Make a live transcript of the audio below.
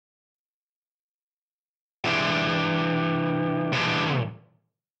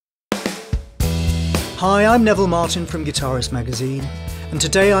Hi, I'm Neville Martin from Guitarist Magazine, and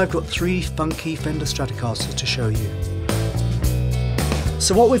today I've got 3 funky Fender Stratocasters to show you.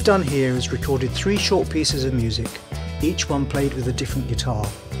 So what we've done here is recorded 3 short pieces of music, each one played with a different guitar.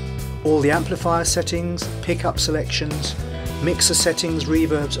 All the amplifier settings, pickup selections, mixer settings,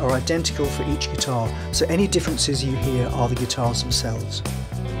 reverbs are identical for each guitar, so any differences you hear are the guitars themselves.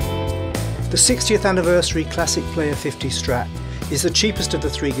 The 60th Anniversary Classic Player 50 Strat is the cheapest of the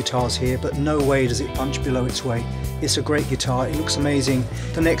 3 guitars here, but no way does it punch below its weight. It's a great guitar, it looks amazing.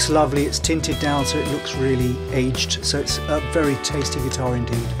 The neck's lovely, it's tinted down so it looks really aged, so it's a very tasty guitar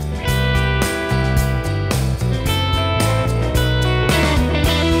indeed.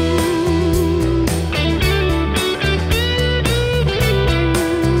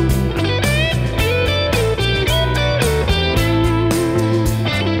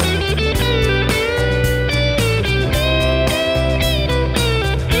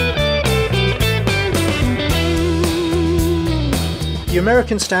 The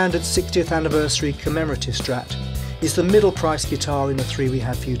American Standard 60th Anniversary Commemorative Strat is the middle price guitar in the 3 we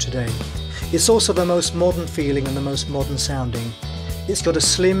have for you today. It's also the most modern feeling and the most modern sounding. It's got a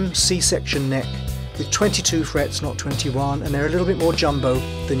slim C-section neck with 22 frets, not 21, and they're a little bit more jumbo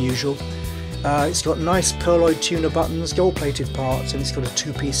than usual. It's got nice pearloid tuner buttons, gold-plated parts, and it's got a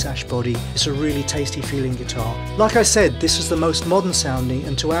 2-piece sash body. It's a really tasty feeling guitar. Like I said, this is the most modern sounding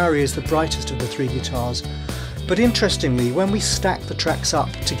and to our ears the brightest of the 3 guitars. But interestingly, when we stacked the tracks up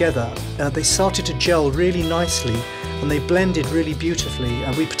together, they started to gel really nicely and they blended really beautifully,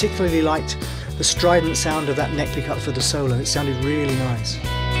 and we particularly liked the strident sound of that neck pickup for the solo. It sounded really nice.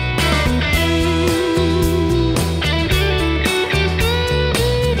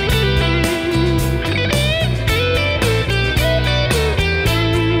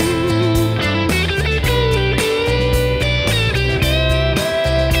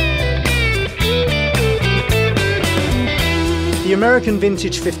 The American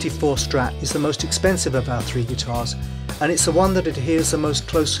Vintage 54 Strat is the most expensive of our 3 guitars, and it's the one that adheres the most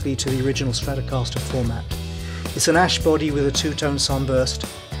closely to the original Stratocaster format. It's an ash body with a 2-tone sunburst,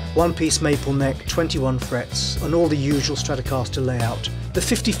 1-piece maple neck, 21 frets, and all the usual Stratocaster layout. The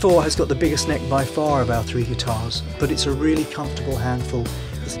 54 has got the biggest neck by far of our 3 guitars, but it's a really comfortable handful.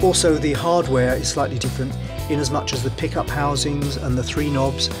 Also, the hardware is slightly different in as much as the pickup housings and the 3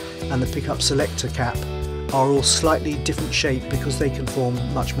 knobs and the pickup selector cap are all slightly different shape because they conform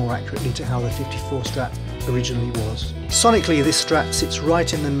much more accurately to how the 54 Strat originally was. Sonically, this Strat sits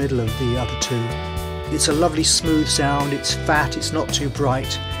right in the middle of the other 2. It's a lovely smooth sound, it's fat, it's not too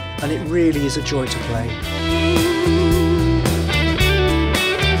bright, and it really is a joy to play.